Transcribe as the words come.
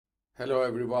Hello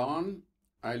everyone.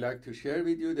 I'd like to share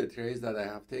with you the trades that I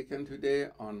have taken today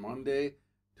on Monday,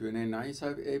 29th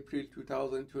of April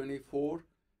 2024.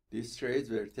 These trades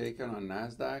were taken on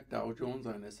Nasdaq, Dow Jones,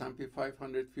 and S&P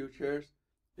 500 futures.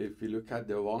 If we look at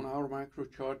the 1 hour macro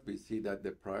chart, we see that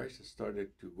the price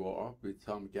started to go up with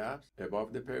some gaps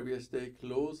above the previous day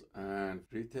close and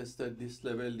retested this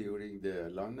level during the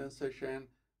London session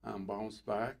and bounced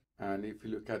back. And if you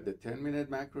look at the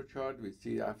 10-minute macro chart, we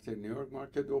see after New York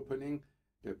market opening,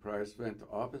 the price went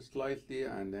up slightly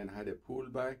and then had a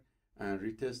pullback and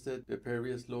retested the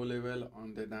previous low level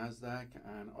on the Nasdaq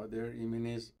and other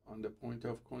E-minis on the point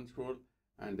of control,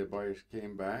 and the buyers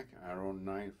came back around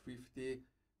 950.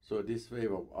 So this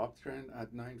wave of uptrend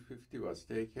at 950 was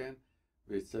taken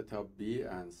with setup B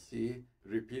and C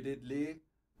repeatedly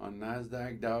on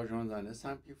Nasdaq, Dow Jones, and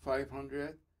S&P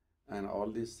 500. And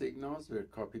all these signals were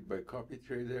copied by copy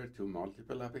trader to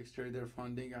multiple Apex Trader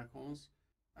funding accounts.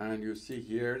 And you see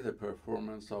here the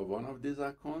performance of one of these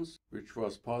accounts, which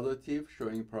was positive,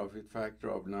 showing profit factor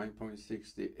of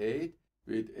 9.68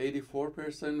 with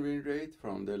 84% win rate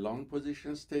from the long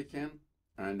positions taken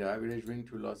and the average win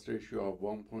to loss ratio of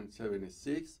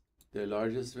 1.76. The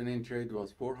largest winning trade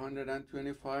was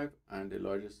 $425 and the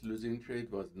largest losing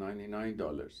trade was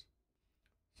 $99.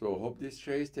 So hope this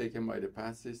trade taken by the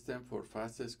PAAT system for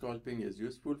fast scalping is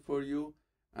useful for you,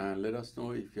 and let us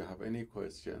know if you have any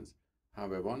questions.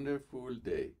 Have a wonderful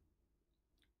day.